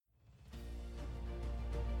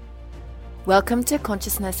Welcome to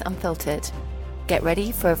Consciousness Unfiltered. Get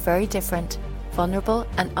ready for a very different, vulnerable,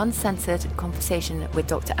 and uncensored conversation with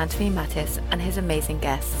Dr. Anthony Mattis and his amazing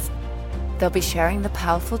guests. They'll be sharing the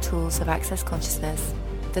powerful tools of Access Consciousness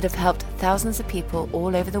that have helped thousands of people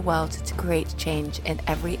all over the world to create change in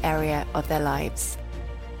every area of their lives.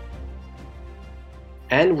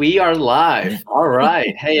 And we are live. All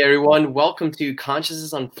right. Hey, everyone. Welcome to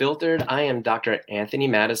Consciousness Unfiltered. I am Dr. Anthony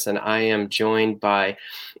Mattis, and I am joined by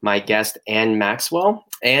my guest, Ann Maxwell.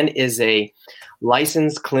 Ann is a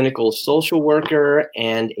licensed clinical social worker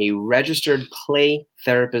and a registered play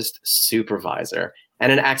therapist supervisor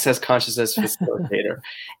and an Access Consciousness facilitator.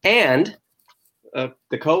 And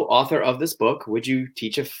the co-author of this book, Would You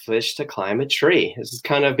Teach a Fish to Climb a Tree? This has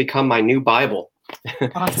kind of become my new Bible.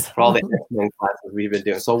 Awesome. For all the classes we've been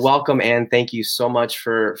doing. So welcome, Ann. Thank you so much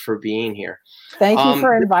for being here. Thank you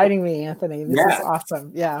for inviting me, Anthony. This is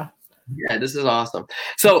awesome. Yeah, this is awesome.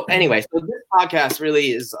 So anyway, so this podcast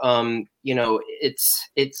really is,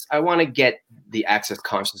 it's I want to get the Access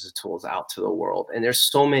Consciousness tools out to the world. And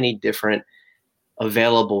there's so many different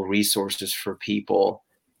available resources for people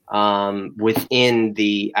within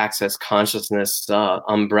the Access Consciousness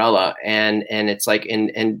umbrella. And it's like,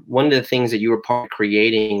 and one of the things that you were part of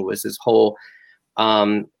creating was this whole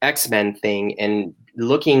X-Men thing and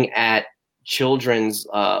looking at children's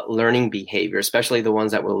learning behavior, especially the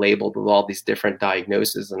ones that were labeled with all these different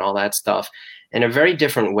diagnoses and all that stuff, in a very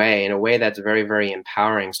different way, in a way that's very, very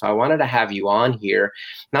empowering. So I wanted to have you on here,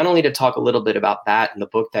 not only to talk a little bit about that in the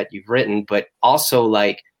book that you've written, but also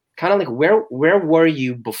kind of like where were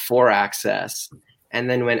you before Access? And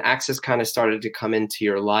then when Access kind of started to come into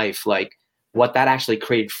your life, like what that actually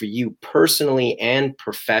created for you personally and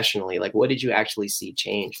professionally, like what did you actually see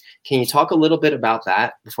change? Can you talk a little bit about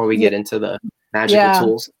that before we get into the magical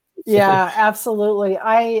tools? Yeah, absolutely.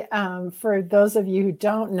 For those of you who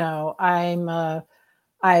don't know,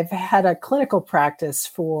 I've had a clinical practice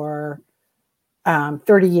for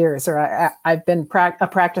 30 years, or I've been a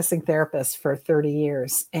practicing therapist for 30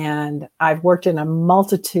 years. And I've worked in a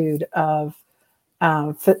multitude of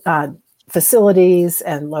facilities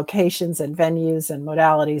and locations and venues and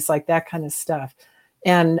modalities, like that kind of stuff.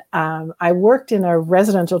 And I worked in a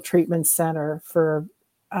residential treatment center for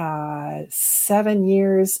 7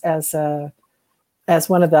 years as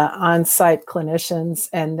one of the on-site clinicians,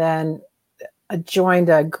 and then joined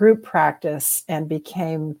a group practice and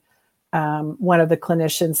became one of the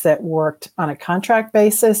clinicians that worked on a contract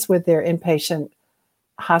basis with their inpatient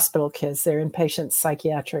hospital kids, their inpatient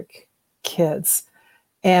psychiatric kids.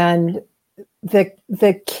 And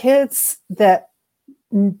the kids that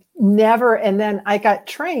never, and then I got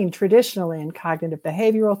trained traditionally in cognitive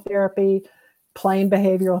behavioral therapy, plain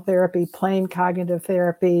behavioral therapy, plain cognitive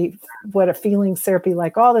therapy, what a feelings therapy,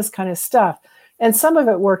 like all this kind of stuff. And some of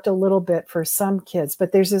it worked a little bit for some kids,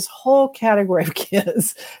 but there's this whole category of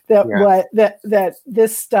kids that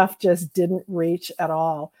this stuff just didn't reach at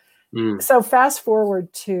all. So fast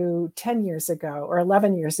forward to 10 years ago or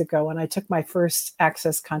 11 years ago, when I took my first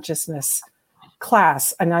Access Consciousness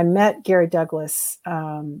class, and I met Gary Douglas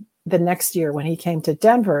the next year when he came to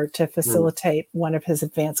Denver to facilitate one of his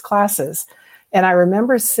advanced classes. And I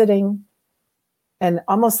remember sitting and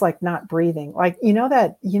almost like not breathing, like,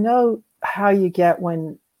 how you get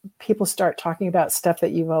when people start talking about stuff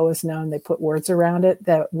that you've always known, they put words around it,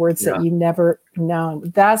 that words that you never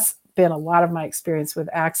known. That's been a lot of my experience with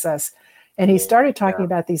Access. And he started talking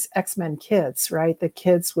about these X-Men kids, right? The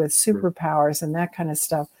kids with superpowers and that kind of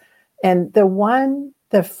stuff. And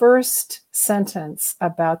the first sentence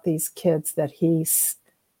about these kids that he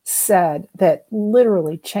said that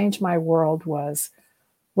literally changed my world was,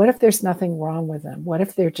 what if there's nothing wrong with them? What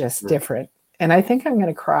if they're just different? And I think I'm going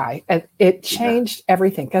to cry. It changed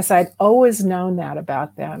everything, because I'd always known that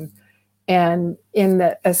about them. And in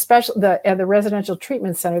the residential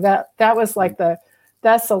treatment center, that was like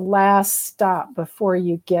that's the last stop before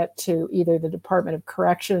you get to either the Department of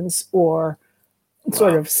Corrections or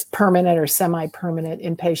sort of permanent or semi-permanent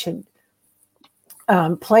inpatient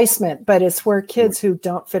placement. But it's where kids who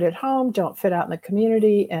don't fit at home, don't fit out in the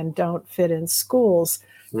community, and don't fit in schools,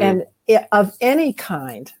 and of any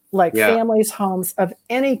kind, like families, homes of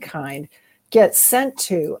any kind, get sent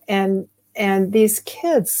to. And these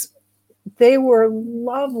kids, they were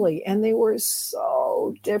lovely, and they were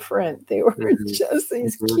so different. They were just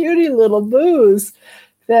these cutie little boos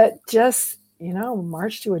that just,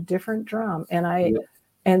 marched to a different drum.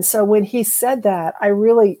 And so when he said that,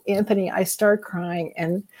 Anthony, I started crying,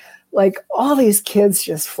 and like all these kids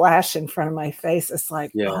just flash in front of my face. It's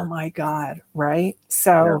like, oh my God. Right.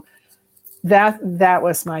 So that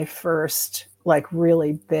was my first like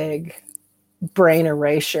really big brain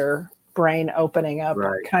erasure brain opening up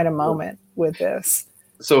kind of moment with this.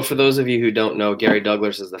 So for those of you who don't know, Gary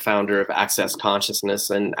Douglas is the founder of Access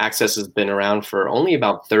Consciousness, and Access has been around for only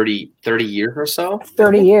about 30 years or so.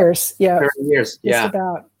 30 years, yeah. 30 years, yeah. Just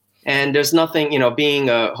about. And there's nothing, being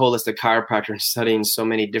a holistic chiropractor and studying so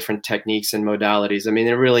many different techniques and modalities, I mean,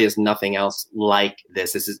 there really is nothing else like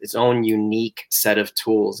this. It's its own unique set of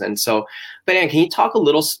tools. And so, but Ann, can you talk a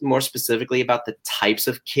little more specifically about the types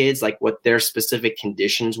of kids, like what their specific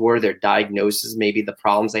conditions were, their diagnosis, maybe the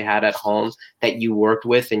problems they had at home that you worked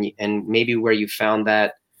with, and maybe where you found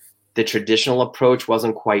that the traditional approach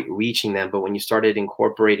wasn't quite reaching them, but when you started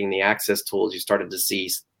incorporating the Access tools, you started to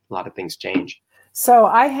see a lot of things change. So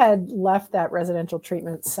I had left that residential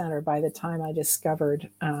treatment center by the time I discovered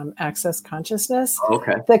Access Consciousness.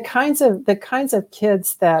 Okay. The kinds of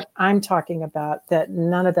kids that I'm talking about, that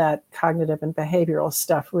none of that cognitive and behavioral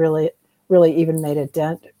stuff really even made a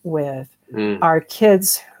dent with, are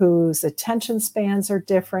kids whose attention spans are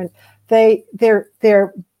different. They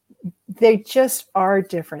just are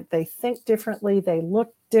different. They think differently. They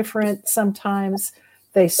look different sometimes.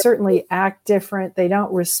 They certainly act different. They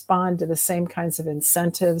don't respond to the same kinds of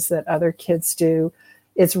incentives that other kids do.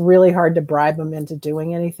 It's really hard to bribe them into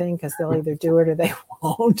doing anything because they'll either do it or they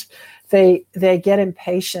won't. They get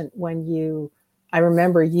impatient when you, I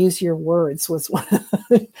remember, use your words was one of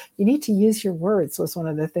the, you need to use your words was one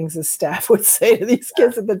of the things the staff would say to these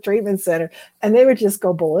kids at the treatment center. And they would just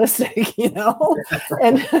go ballistic,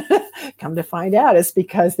 and come to find out it's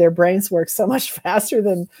because their brains work so much faster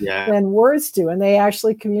than words do. And they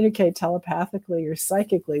actually communicate telepathically or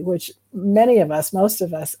psychically, which most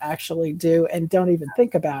of us actually do and don't even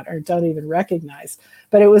think about or don't even recognize.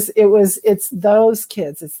 But it's those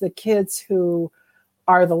kids. It's the kids who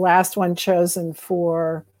are the last one chosen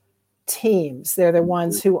for teams. They're the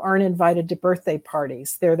ones who aren't invited to birthday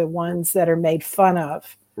parties. They're the ones that are made fun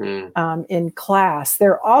of in class.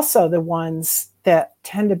 They're also the ones that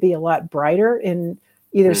tend to be a lot brighter in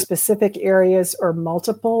either specific areas or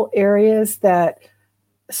multiple areas that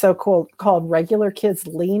so-called regular kids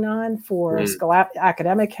lean on for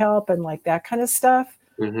academic help and like that kind of stuff.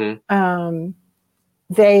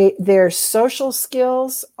 Their social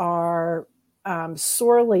skills are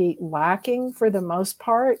sorely lacking for the most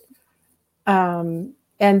part, and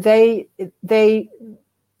they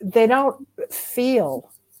don't feel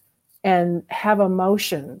and have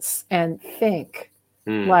emotions and think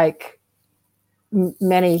like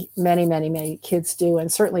many kids do,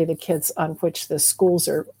 and certainly the on which the schools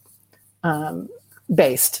are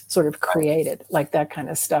based, sort of created, like that kind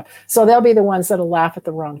of stuff. So they'll be the ones that'll laugh at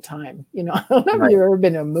the wrong time. I don't know if you've ever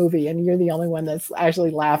been to a movie and you're the only one that's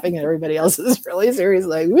actually laughing and everybody else is really serious,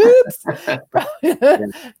 like, whoops.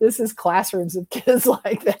 This is classrooms of kids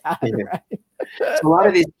like that. Right? So a lot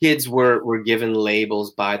of these kids were given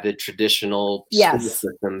labels by the traditional school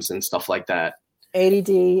systems and stuff like that.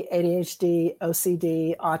 ADD, ADHD,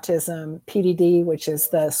 OCD, autism, PDD, which is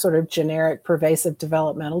the sort of generic pervasive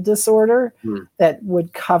developmental disorder that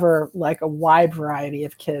would cover like a wide variety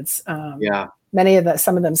of kids. Some of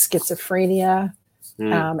them schizophrenia,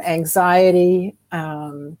 anxiety,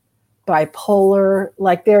 bipolar,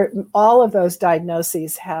 like all of those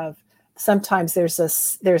diagnoses have, sometimes there's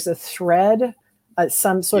a thread,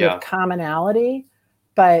 some sort of commonality.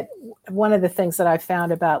 But one of the things that I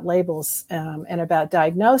found about labels and about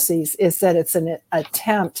diagnoses is that it's an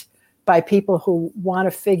attempt by people who want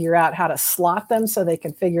to figure out how to slot them so they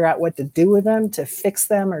can figure out what to do with them, to fix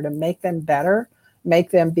them or to make them better,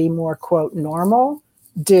 make them be more, quote, normal,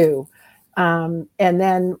 and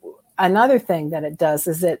then another thing that it does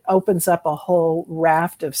is it opens up a whole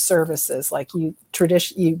raft of services. Like you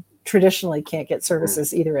traditionally can't get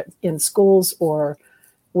services either in schools or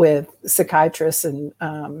with psychiatrists and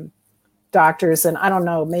doctors, and I don't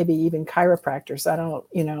know, maybe even chiropractors. I don't,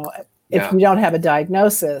 if you don't have a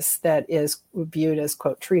diagnosis that is viewed as,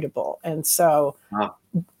 quote, treatable. And so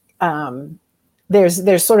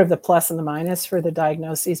there's sort of the plus and the minus for the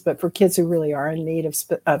diagnoses, but for kids who really are in need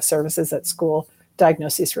of services at school,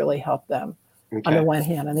 diagnoses really help them. On the one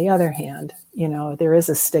hand. On the other hand, there is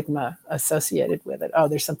a stigma associated with it. Oh,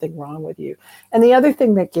 there's something wrong with you. And the other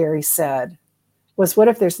thing that Gary said was, what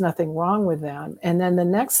if there's nothing wrong with them? And then the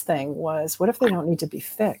next thing was, what if they don't need to be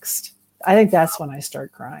fixed? I think that's when I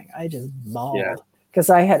start crying. I just bawled because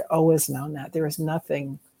I had always known that there was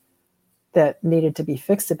nothing that needed to be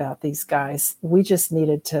fixed about these guys. We just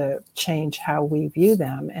needed to change how we view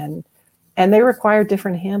them. And they require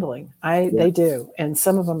different handling. They do. And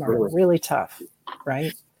some of them are really tough,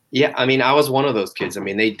 right? Yeah, I mean, I was one of those kids. I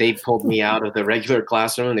mean, they pulled me out of the regular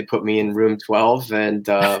classroom and they put me in room 12, and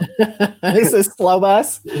This is slow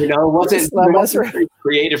bus. it wasn't Slow bus. very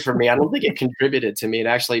creative for me. I don't think it contributed to me. It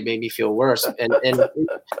actually made me feel worse. And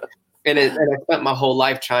I spent my whole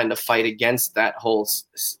life trying to fight against that whole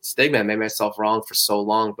stigma. I made myself wrong for so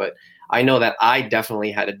long, but I know that I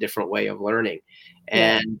definitely had a different way of learning,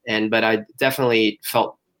 but I definitely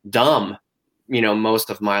felt dumb, most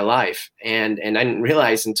of my life, and I didn't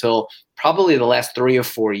realize until probably the last 3 or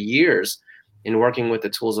 4 years in working with the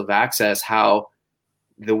tools of access how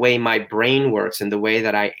the way my brain works and the way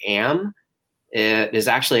that I am. It is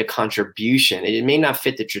actually a contribution. It may not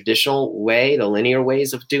fit the traditional way, the linear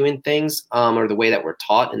ways of doing things, or the way that we're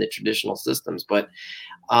taught in the traditional systems. But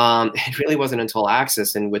it really wasn't until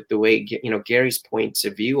Access, and with the way, Gary's points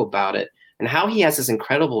of view about it, and how he has this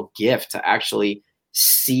incredible gift to actually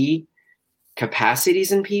see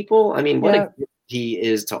capacities in people. I mean, what a gift he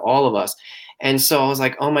is to all of us. And so I was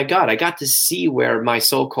like, oh my God, I got to see where my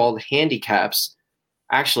so-called handicaps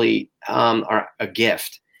actually are a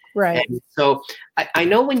gift. Right. And so I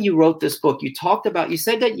know when you wrote this book, you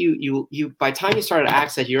said that you by the time you started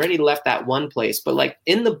Access, you already left that one place. But like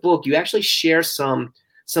in the book, you actually share some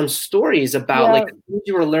stories about like things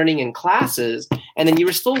you were learning in classes, and then you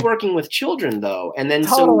were still working with children though. And then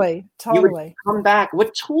totally. You would come back.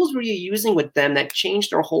 What tools were you using with them that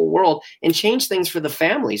changed their whole world and changed things for the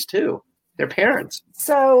families too, their parents?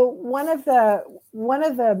 So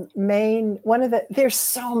there's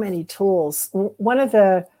so many tools. One of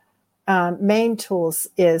the main tools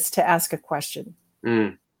is to ask a question,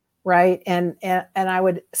 right? And I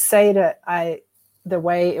would say the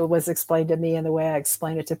way it was explained to me and the way I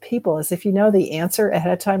explain it to people is, if you know the answer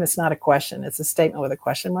ahead of time, it's not a question. It's a statement with a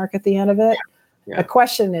question mark at the end of it. Yeah. A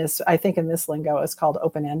question is, I think in this lingo, it's called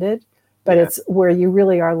open-ended, but it's where you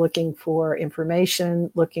really are looking for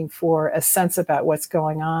information, looking for a sense about what's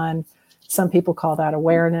going on. Some people call that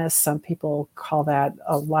awareness. Some people call that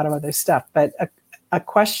a lot of other stuff. But a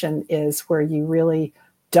question is where you really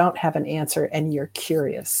don't have an answer and you're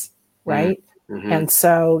curious, right? Mm-hmm. And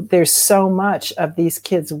so there's so much of these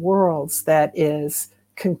kids' worlds that is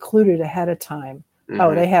concluded ahead of time. Mm-hmm.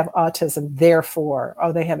 Oh, they have autism, therefore.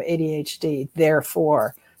 Oh, they have ADHD,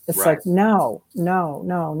 therefore. It's like, no.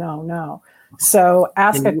 So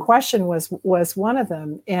ask a question was one of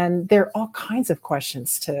them. And there are all kinds of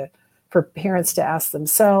questions for parents to ask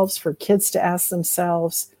themselves, for kids to ask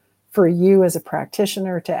themselves, for you as a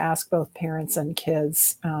practitioner to ask both parents and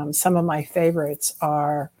kids. Some of my favorites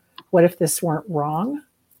are, what if this weren't wrong?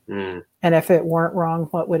 And if it weren't wrong,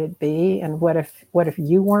 what would it be? And what if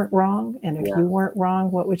you weren't wrong? And if you weren't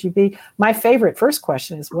wrong, what would you be? My favorite first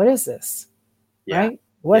question is, what is this? Right?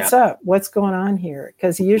 What's up? What's going on here?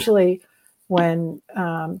 Because usually when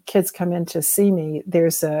kids come in to see me,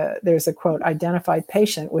 there's a quote, identified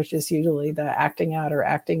patient, which is usually the acting out or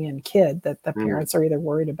acting in kid that the parents are either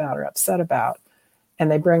worried about or upset about, and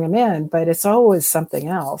they bring them in, but it's always something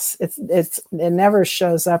else. It never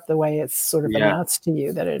shows up the way it's sort of announced to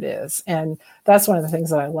you that it is. And that's one of the things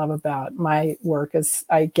that I love about my work is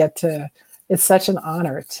it's such an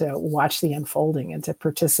honor to watch the unfolding and to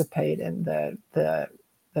participate in the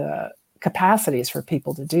capacities for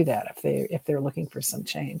people to do that if they're looking for some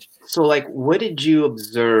change. So like, what did you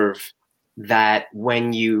observe that when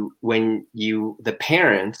the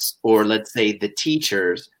parents, or let's say the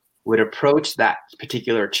teachers, would approach that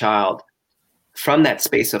particular child from that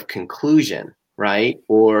space of conclusion, right?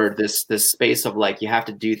 Or this space of like, you have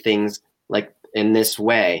to do things like in this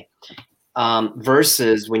way,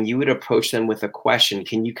 versus when you would approach them with a question?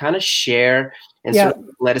 Can you kind of share and sort of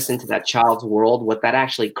let us into that child's world, what that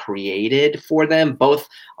actually created for them, both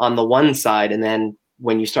on the one side and then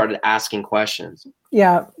when you started asking questions?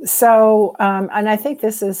 Yeah. So, and I think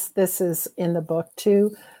this is in the book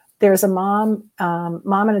too. There's a mom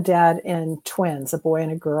and a dad and twins, a boy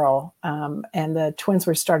and a girl. And the twins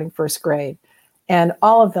were starting first grade, and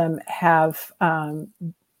all of them have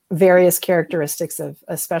various characteristics of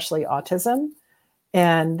especially autism.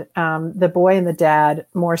 And the boy and the dad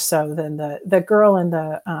more so than the girl and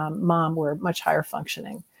the mom were much higher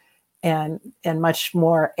functioning and much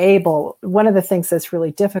more able. One of the things that's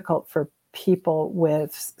really difficult for people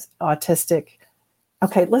with autistic.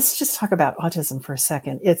 Okay, let's just talk about autism for a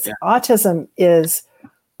second. Autism is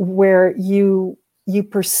where you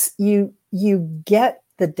get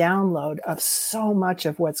the download of so much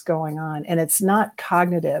of what's going on, and it's not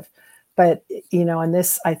cognitive, but in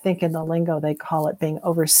this, I think in the lingo they call it being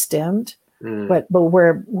overstimmed. But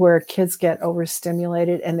where kids get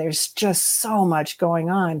overstimulated and there's just so much going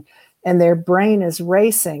on, and their brain is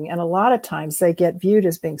racing, and a lot of times they get viewed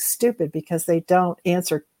as being stupid because they don't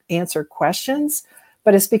answer answer questions,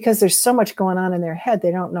 but it's because there's so much going on in their head.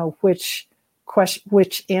 They don't know which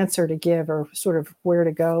answer to give or sort of where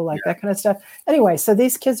to go, like that kind of stuff. Anyway, so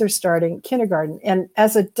these kids are starting kindergarten. And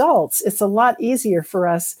as adults, it's a lot easier for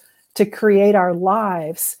us to create our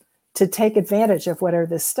lives to take advantage of whatever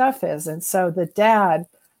this stuff is. And so the dad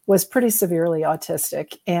was pretty severely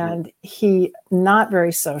autistic, and he not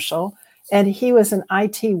very social. And he was an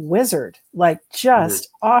IT wizard, like just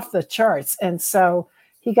off the charts. And so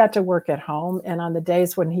he got to work at home. And on the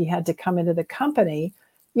days when he had to come into the company,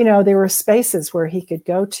 you know, there were spaces where he could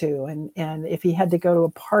go to. And if he had to go to a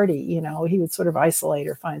party, you know, he would sort of isolate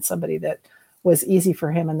or find somebody that was easy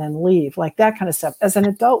for him and then leave, like that kind of stuff. As an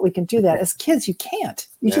adult, we can do that. As kids, you can't.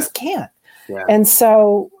 You just can't. Yeah. And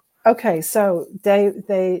so, okay, so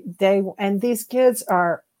they and these kids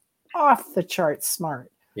are off the charts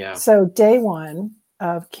smart. Yeah. So day one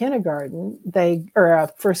of kindergarten,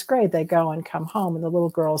 first grade, they go and come home, and the little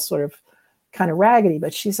girl's sort of kind of raggedy,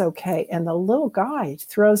 but she's okay. And the little guy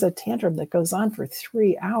throws a tantrum that goes on for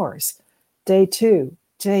 3 hours. Day 2,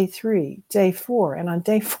 day 3, day 4. And on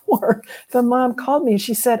day 4, the mom called me and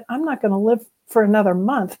she said, I'm not going to live for another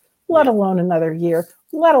month, let alone another year,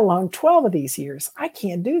 let alone 12 of these years. I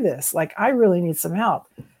can't do this. Like, I really need some help.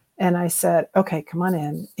 And I said, okay, come on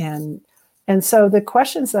in. And so the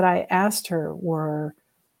questions that I asked her were,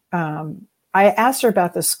 I asked her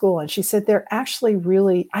about the school, and she said, they're actually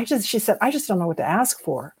really, she said, I just don't know what to ask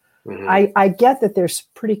for. Mm-hmm. I get that they're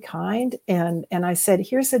pretty kind. And I said,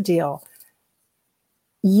 here's the deal.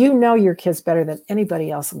 You know your kids better than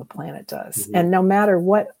anybody else on the planet does. Mm-hmm. And no matter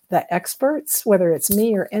what the experts, whether it's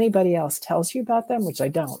me or anybody else, tells you about them, which I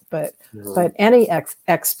don't, but any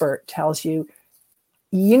expert tells you,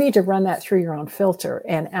 you need to run that through your own filter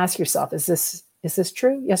and ask yourself, is this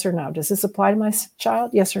true? Yes or no? Does this apply to my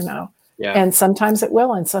child? Yes or no? Yeah. And sometimes it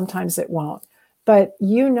will, and sometimes it won't. But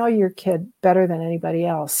you know your kid better than anybody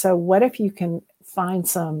else. So what if you can find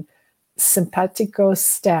some simpatico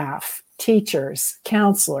staff, teachers,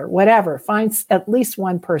 counselor, whatever, find at least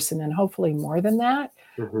one person, and hopefully more than that,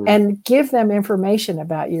 and give them information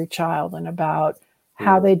about your child and about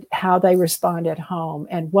how they respond at home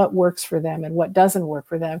and what works for them and what doesn't work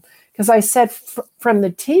for them. Because I said from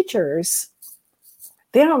the teachers,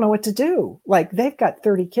 they don't know what to do. Like, they've got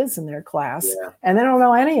 30 kids in their class and they don't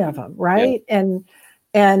know any of them. Right. Yeah.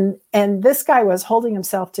 And this guy was holding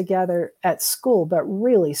himself together at school, but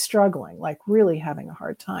really struggling, like really having a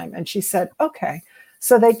hard time. And she said, okay.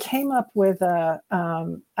 So they came up with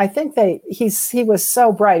I think he was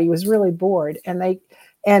so bright. He was really bored.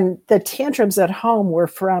 And the tantrums at home were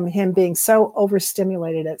from him being so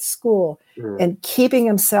overstimulated at school and keeping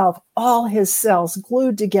himself, all his cells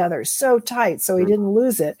glued together so tight so he didn't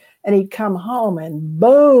lose it. And he'd come home and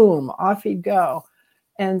boom, off he'd go.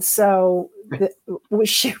 And so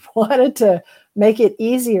she wanted to make it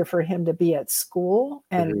easier for him to be at school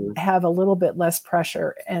and have a little bit less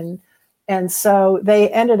pressure. And so they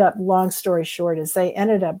ended up, long story short, is they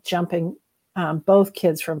ended up jumping both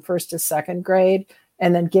kids from first to second grade,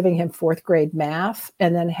 and then giving him fourth grade math,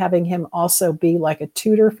 and then having him also be like a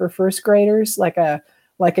tutor for first graders, like a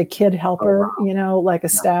kid helper, you know, like a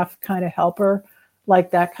staff kind of helper, like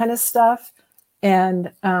that kind of stuff.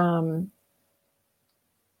 And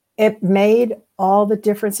it made all the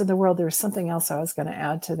difference in the world. There was something else I was going to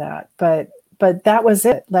add to that, but that was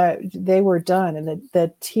it. That they were done, and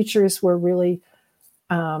the teachers were really.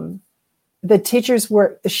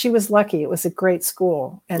 She was lucky. It was a great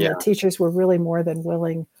school, and the teachers were really more than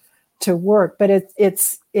willing to work. But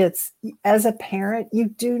it's as a parent, you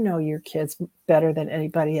do know your kids better than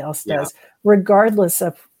anybody else does, regardless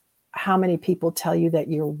of how many people tell you that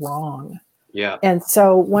you're wrong. Yeah. And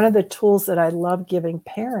so one of the tools that I love giving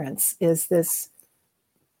parents is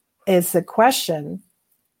the question,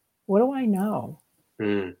 what do I know?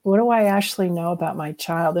 What do I actually know about my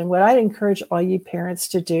child? And what I'd encourage all you parents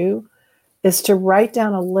to do is to write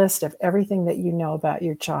down a list of everything that you know about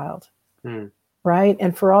your child, right?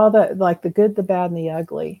 And for all the good, the bad, and the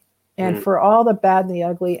ugly, and for all the bad and the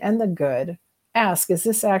ugly and the good, ask, is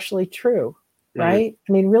this actually true, right?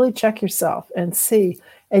 I mean, really check yourself and see,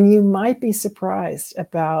 and you might be surprised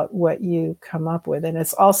about what you come up with. And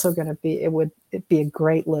it's also going to be, it'd be a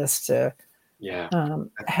great list to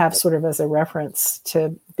have sort of as a reference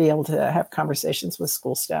to be able to have conversations with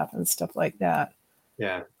school staff and stuff like that.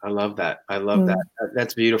 Yeah, I love that. I love that.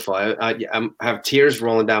 That's beautiful. I have tears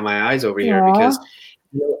rolling down my eyes over here because,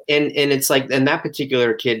 and it's like, and that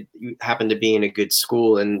particular kid happened to be in a good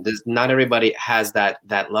school, and not everybody has that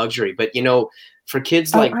luxury. But you know, for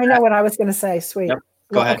kids like I know what I was going to say. Sweet. Yep.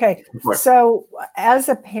 Go ahead. Okay. So as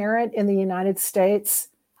a parent in the United States,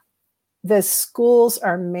 the schools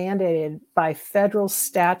are mandated by federal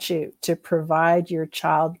statute to provide your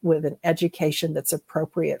child with an education that's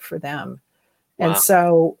appropriate for them. Wow. And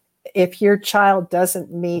so if your child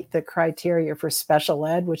doesn't meet the criteria for special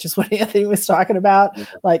ed, which is what Anthony was talking about,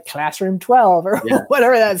 like classroom 12 or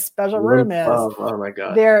whatever that special room is. Oh my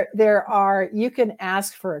God. You can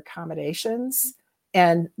ask for accommodations.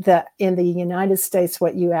 And in the United States,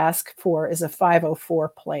 what you ask for is a 504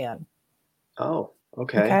 plan. Oh,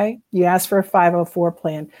 okay. Okay. You ask for a 504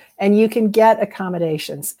 plan, and you can get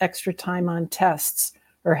accommodations, extra time on tests,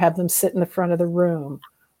 or have them sit in the front of the room,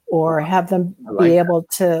 or have them be able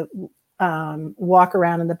to walk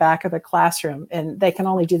around in the back of the classroom. And they can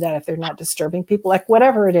only do that if they're not disturbing people, like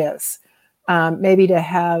whatever it is. Maybe to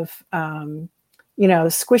have, squishy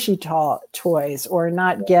toys, or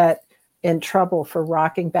not get in trouble for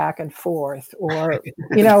rocking back and forth, or,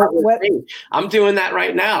 what. I'm doing that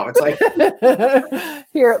right now. It's like,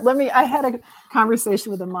 here, I had a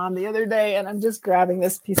conversation with a mom the other day, and I'm just grabbing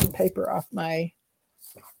this piece of paper off my,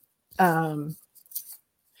 that's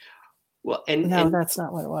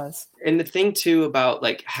not what it was. And the thing too about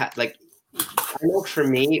I know for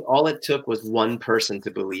me, all it took was one person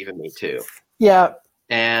to believe in me too. Yeah.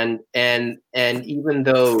 And even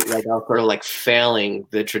though I was sort of failing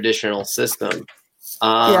the traditional system,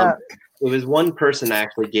 it was one person that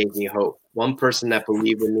actually gave me hope. One person that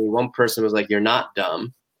believed in me. One person was like, "You're not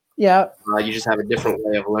dumb. Yeah. You just have a different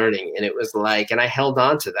way of learning." And it was and I held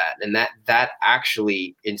on to that, and that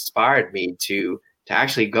actually inspired me to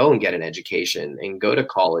actually go and get an education and go to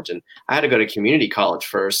college. And I had to go to community college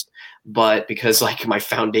first, but because my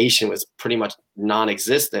foundation was pretty much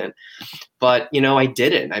non-existent, but I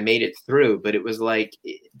did it. I made it through, but it was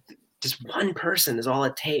just one person is all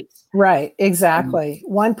it takes. Right. Exactly.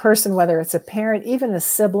 Mm-hmm. One person, whether it's a parent, even a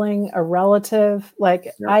sibling, a relative,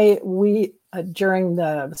 during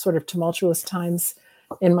the sort of tumultuous times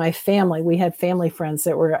in my family, we had family friends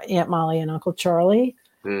that were Aunt Molly and Uncle Charlie.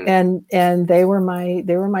 And they were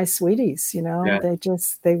my sweeties,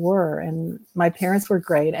 they were, and my parents were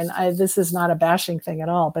great. And this is not a bashing thing at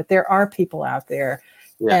all, but there are people out there.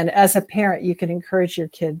 Yeah. And as a parent, you can encourage your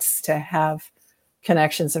kids to have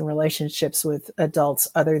connections and relationships with adults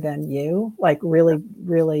other than you, really,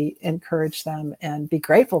 really encourage them and be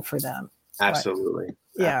grateful for them. Absolutely.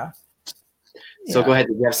 Yeah. So go ahead.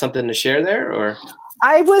 Do you have something to share there, or?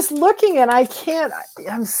 I was looking and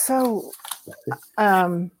I'm so,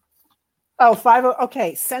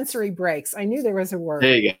 okay. Sensory breaks. I knew there was a word.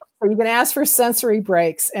 There you go. So you can ask for sensory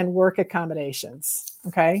breaks and work accommodations.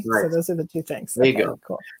 Okay. Right. So those are the two things. There you go.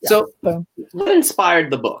 Cool. Yeah. So what inspired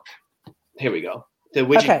the book? Here we go. The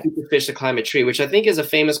Would You Keep the Fish to Climb a Tree, which I think is a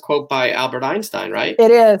famous quote by Albert Einstein, right? It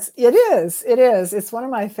is. It's one of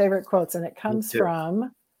my favorite quotes, and it comes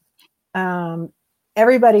from,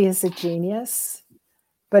 everybody is a genius.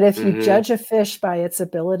 But if you judge a fish by its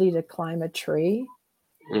ability to climb a tree,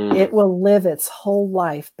 it will live its whole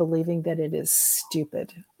life believing that it is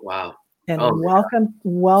stupid. Wow. And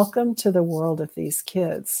welcome to the world of these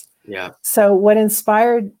kids. Yeah. So what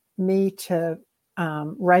inspired me to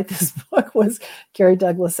write this book was Gary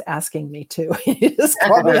Douglas asking me to. He just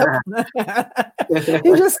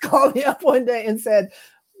called me up one day and said,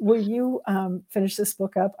 "Will you finish this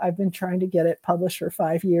book up? I've been trying to get it published for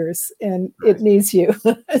 5 years and it needs you."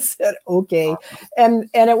 I said, okay. And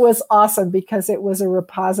it was awesome because it was a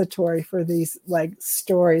repository for these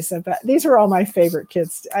stories about, these are all my favorite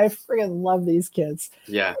kids. I freaking love these kids.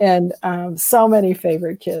 Yeah. And so many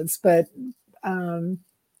favorite kids, but, and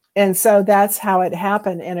so that's how it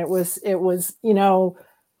happened. And it was,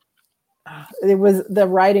 the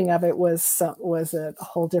writing of it was a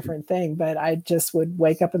whole different thing, but I just would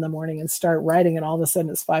wake up in the morning and start writing, and all of a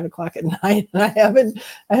sudden it's 5 o'clock at night, and I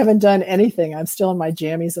haven't done anything. I'm still in my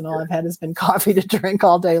jammies, and all I've had has been coffee to drink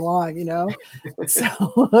all day long,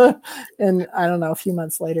 So, and I don't know, a few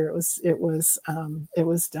months later, it was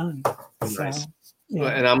done. Nice. So, yeah.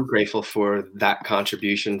 And I'm grateful for that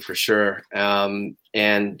contribution for sure. And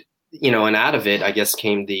out of it, I guess,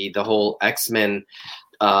 came the whole X-Men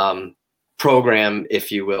program, if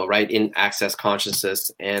you will, right, in Access Consciousness,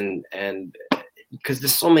 and because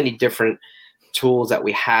there's so many different tools that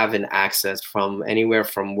we have in Access, from anywhere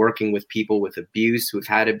from working with people with abuse who've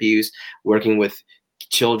had abuse, working with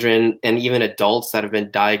children and even adults that have been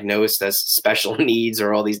diagnosed as special needs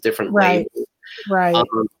or all these different labels, right,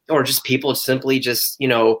 or just people simply just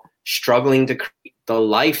struggling to create the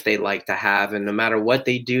life they like to have, and no matter what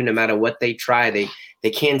they do, no matter what they try, they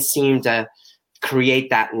can't seem to create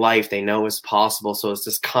that life they know is possible. So it's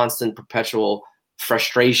this constant perpetual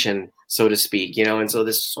frustration, so to speak, and so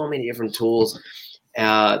there's so many different tools.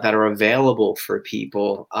 that are available for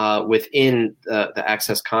people within the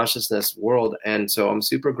access consciousness world. And so I'm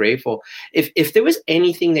super grateful. If there was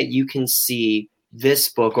anything that you can see this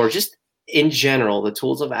book, or just in general, the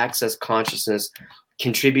tools of access consciousness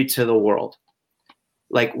contribute to the world,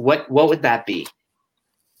 like what would that be?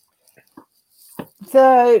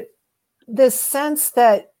 The sense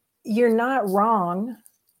that you're not wrong,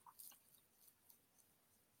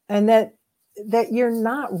 and that you're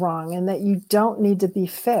not wrong, and that you don't need to be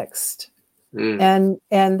fixed. And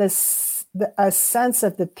a sense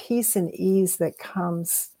of the peace and ease that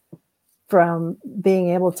comes from being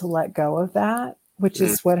able to let go of that, which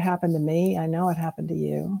is what happened to me. I know it happened to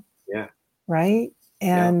you. Yeah. Right.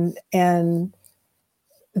 And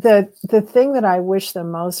the thing that I wish the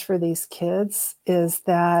most for these kids is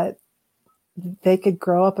that they could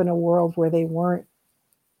grow up in a world where they weren't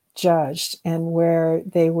judged, and where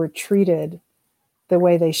they were treated the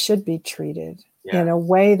way they should be treated, in a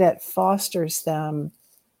way that fosters them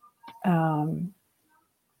the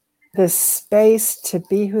space to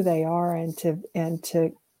be who they are, and to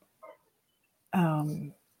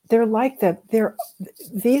they're like that.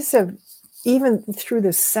 These are, even through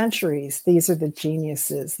the centuries, these are the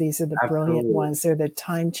geniuses. These are the brilliant ones. They're the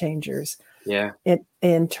time changers. Yeah.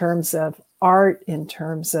 In terms of art, in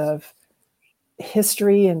terms of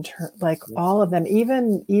history, all of them,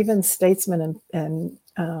 even statesmen and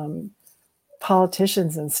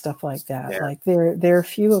politicians and stuff like that. Yeah. Like there are a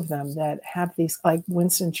few of them that have these, like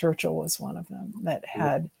Winston Churchill was one of them that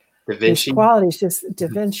had these qualities, just Da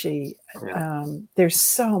Vinci. Yeah. There's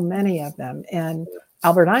so many of them, and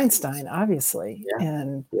Albert Einstein, obviously.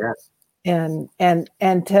 And to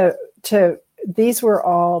these were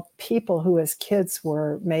all people who as kids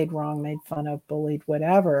were made wrong, made fun of, bullied,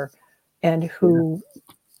 whatever, and who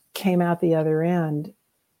came out the other end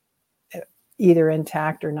either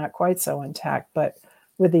intact or not quite so intact, but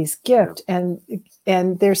with these gifts. And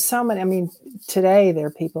there's so many. I mean, today there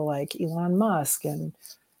are people like Elon Musk and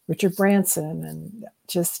Richard Branson, and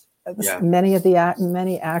just many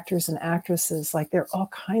actors and actresses. Like, there are all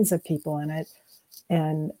kinds of people in it.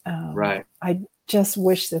 And I just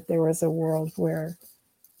wish that there was a world where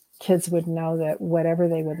kids would know that whatever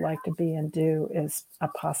they would like to be and do is a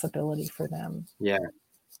possibility for them. Yeah.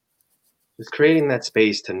 Just creating that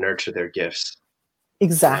space to nurture their gifts.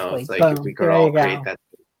 Exactly. It's like, if we could all create that.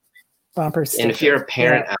 Bumper sticker. And if you're a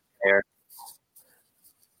parent out there,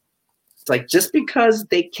 it's like, just because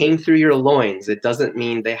they came through your loins, it doesn't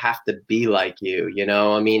mean they have to be like you.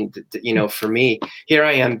 I mean, for me, here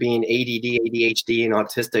I am being ADD, ADHD, and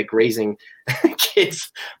autistic, raising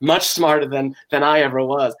kids much smarter than I ever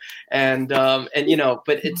was. And but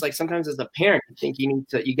it's like, sometimes as a parent, you think you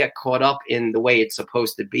get caught up in the way it's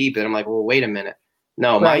supposed to be. But I'm like, well, wait a minute.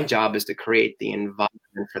 No, my job is to create the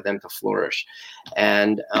environment for them to flourish.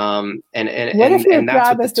 And what if your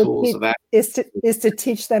job is to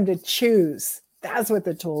teach them to choose? That's what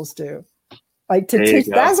the tools do. Like, to teach.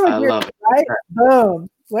 That's what you're right. Boom.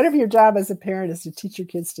 What if your job as a parent is to teach your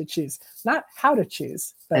kids to choose, not how to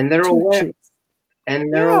choose, but and they're aware. Choose.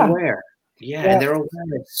 And they're aware. And they're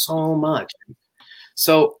aware of so much.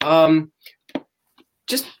 So,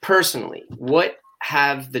 just personally, what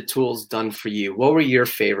have the tools done for you? What were your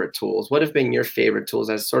favorite tools? What have been your favorite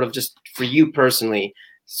tools as sort of, just for you personally,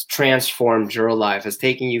 transformed your life, has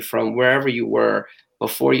taken you from wherever you were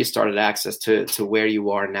before you started Access to where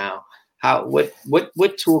you are now? What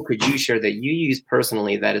tool could you share that you use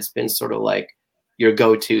personally that it's been sort of like your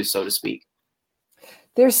go-to, so to speak?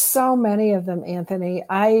 There's so many of them, Anthony.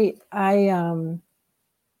 I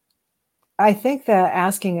think that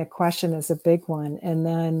asking a question is a big one, and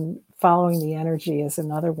then following the energy is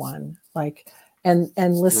another one. Like, and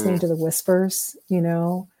listening to the whispers,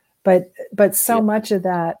 but so much of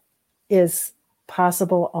that is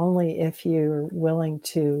possible only if you're willing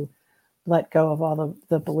to let go of all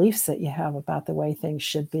the beliefs that you have about the way things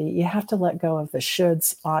should be. You have to let go of the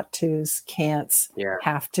shoulds, ought tos, can'ts,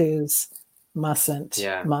 have tos, mustn't,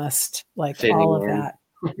 must, like fitting all of that.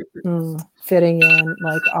 Fitting in,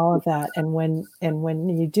 like all of that. And when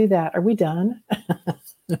you do that, are we done?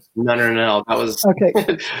 No. That was okay.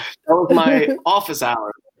 That was my office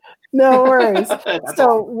hours. No worries.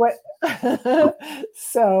 So what?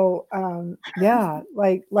 So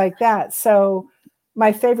like that. So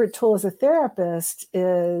my favorite tool as a therapist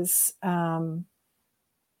is, asking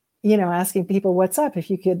people, "What's up? If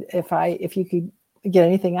you could get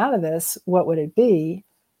anything out of this, what would it be?"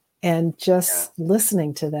 And just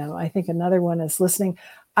listening to them. I think another one is listening.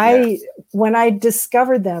 When I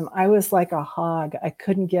discovered them, I was like a hog. I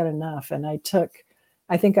couldn't get enough. And I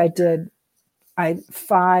think I did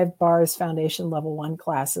 5 bars foundation level 1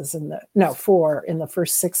 classes no, 4 in the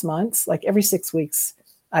first 6 months. Like every 6 weeks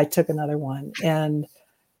I took another one, and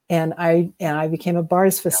I became a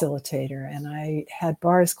bars facilitator, and I had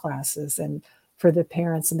bars classes and for the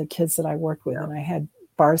parents and the kids that I worked with, and I had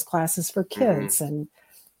bars classes for kids, and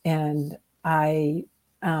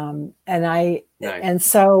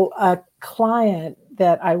so a client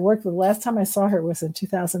that I worked with, last time I saw her was in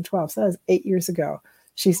 2012. So that was 8 years ago.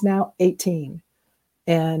 She's now 18.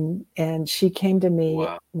 And she came to me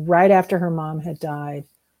right after her mom had died.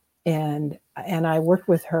 And I worked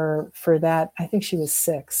with her for that. I think she was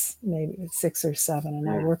 6, maybe 6 or 7. And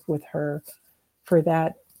I worked with her for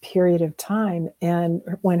that period of time. And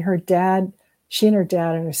when she and her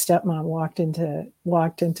dad and her stepmom walked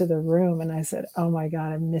into the room, and I said, "Oh my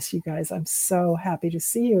God, I miss you guys. I'm so happy to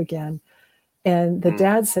see you again." And the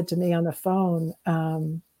dad said to me on the phone,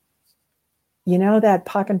 "You know that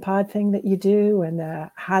POC and POD thing that you do, and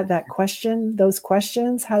those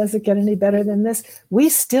questions, how does it get any better than this? We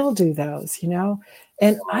still do those, you know."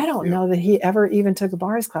 And I don't know that he ever even took a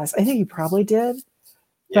bars class. I think he probably did.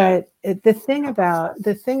 Yeah. But the thing about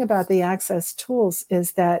the Access tools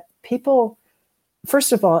is that people,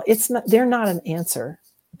 first of all, they're not an answer.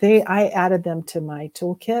 I added them to my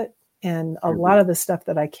toolkit, and a lot of the stuff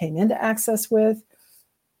that I came into Access with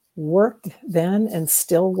worked then and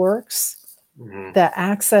still works. Using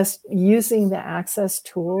the Access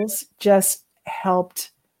tools just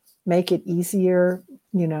helped make it easier,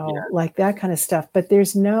 like that kind of stuff. But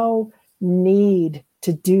there's no need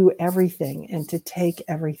to do everything and to take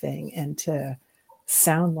everything and to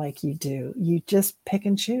sound like you do. You just pick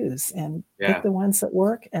and choose and pick the ones that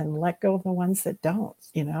work and let go of the ones that don't,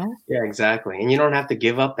 Yeah, exactly. And you don't have to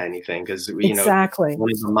give up anything, because, exactly. One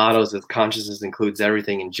of the mottos is consciousness includes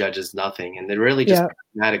everything and judges nothing. And they're really just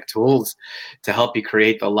pragmatic tools to help you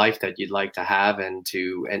create the life that you'd like to have, and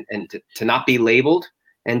to not be labeled,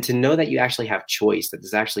 and to know that you actually have choice, that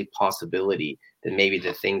there's actually possibility that maybe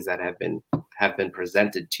the things that have been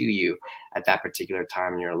presented to you at that particular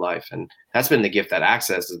time in your life. And that's been the gift that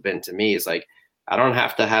Access has been to me, is like, I don't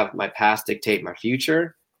have to have my past dictate my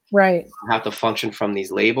future. Right. I have to function from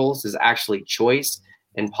these labels. There's actually choice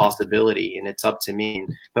and possibility, and it's up to me.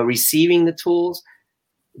 But receiving the tools,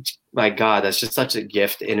 my God, that's just such a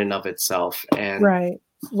gift in and of itself. And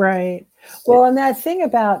Right. Well, and that thing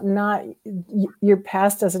about your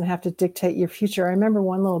past doesn't have to dictate your future. I remember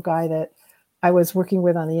one little guy that I was working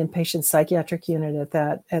with on the inpatient psychiatric unit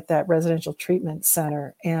at that residential treatment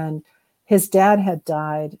center, and his dad had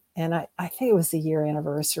died, and I think it was the year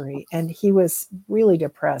anniversary, and he was really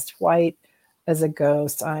depressed, white as a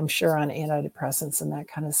ghost, I'm sure on antidepressants and that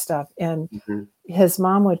kind of stuff. And his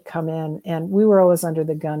mom would come in, and we were always under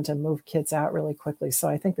the gun to move kids out really quickly. So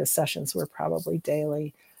I think the sessions were probably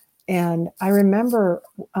daily. And I remember,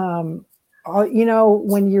 when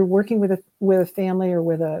you're working with a family or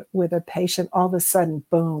with a patient, all of a sudden,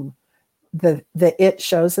 boom, the it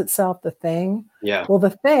shows itself, the thing. Yeah. Well,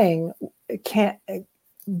 the thing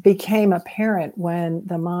became apparent when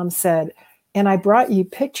the mom said, "And I brought you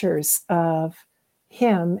pictures of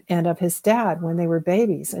him and of his dad when they were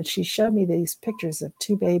babies." And she showed me these pictures of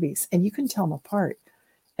 2 babies, and you can tell them apart.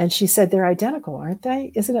 And she said, "They're identical, aren't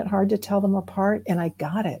they? Isn't it hard to tell them apart?" And I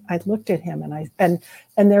got it. I looked at him, and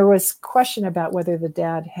there was question about whether the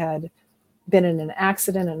dad had been in an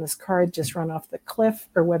accident and his car had just run off the cliff,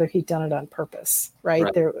 or whether he'd done it on purpose.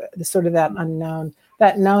 Right. There, sort of that unknown.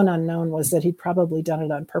 That known unknown was that he'd probably done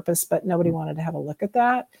it on purpose, but nobody wanted to have a look at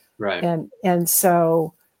that. Right. And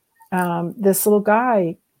so this little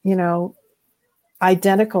guy,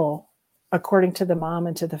 identical according to the mom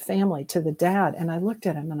and to the family, to the dad. And I looked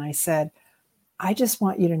at him and I said, "I just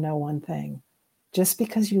want you to know one thing. Just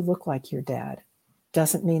because you look like your dad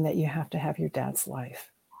doesn't mean that you have to have your dad's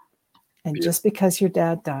life. And just because your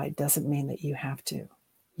dad died doesn't mean that you have to.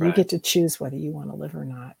 You get to choose whether you want to live or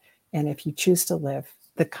not. And if you choose to live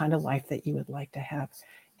the kind of life that you would like to have."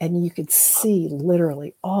 And you could see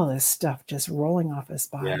literally all this stuff just rolling off his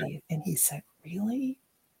body. Yeah. And he said, "Really?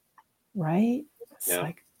 Right?" It's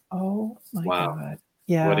like, oh my God.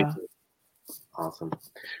 Yeah. Awesome.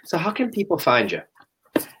 So how can people find you?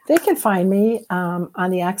 They can find me on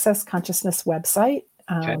the Access Consciousness website.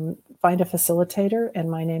 Find a facilitator,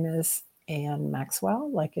 and my name is Ann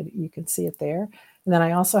Maxwell. You can see it there. And then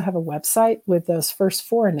I also have a website with those first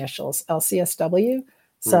 4 initials, LCSW.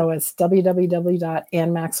 So it's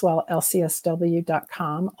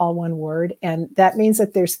www.annmaxwelllcsw.com, all one word. And that means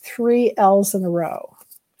that there's 3 L's in a row.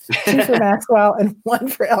 2 for Maxwell and 1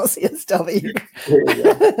 for LCSW.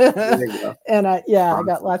 There you go. And I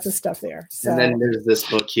got lots of stuff there. So, and then there's this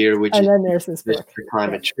book here, there's this book. To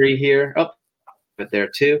Climb a Tree here. Oh, it there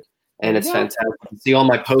too. And it's fantastic to see all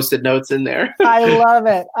my Post-it notes in there. I love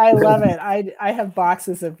it. I love it. I have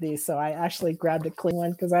boxes of these, so I actually grabbed a clean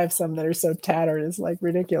one because I have some that are so tattered. It's like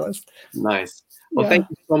ridiculous. Nice. Well, thank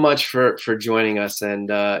you so much for joining us.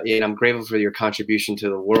 And I'm grateful for your contribution to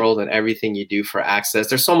the world and everything you do for Access.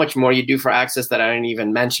 There's so much more you do for Access that I didn't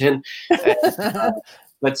even mention.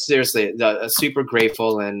 But seriously, super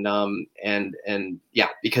grateful and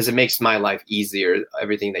because it makes my life easier,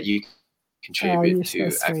 everything that you contribute to.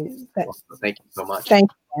 So sweet. Thank you so much. Thank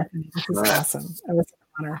you, Anthony. This is awesome. It was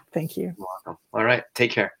an honor. Thank you. You're welcome. All right. Take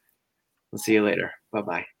care. We'll see you later.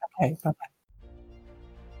 Bye-bye. Okay. Bye-bye.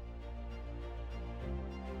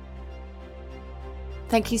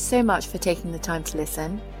 Thank you so much for taking the time to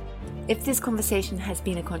listen. If this conversation has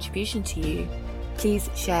been a contribution to you, please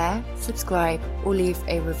share, subscribe, or leave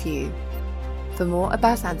a review. For more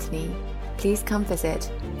about Anthony, please come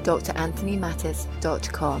visit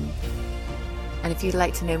DrAnthonyMattis.com. And if you'd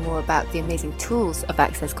like to know more about the amazing tools of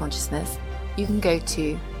Access Consciousness, you can go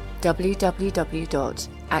to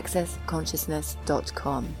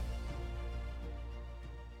www.accessconsciousness.com.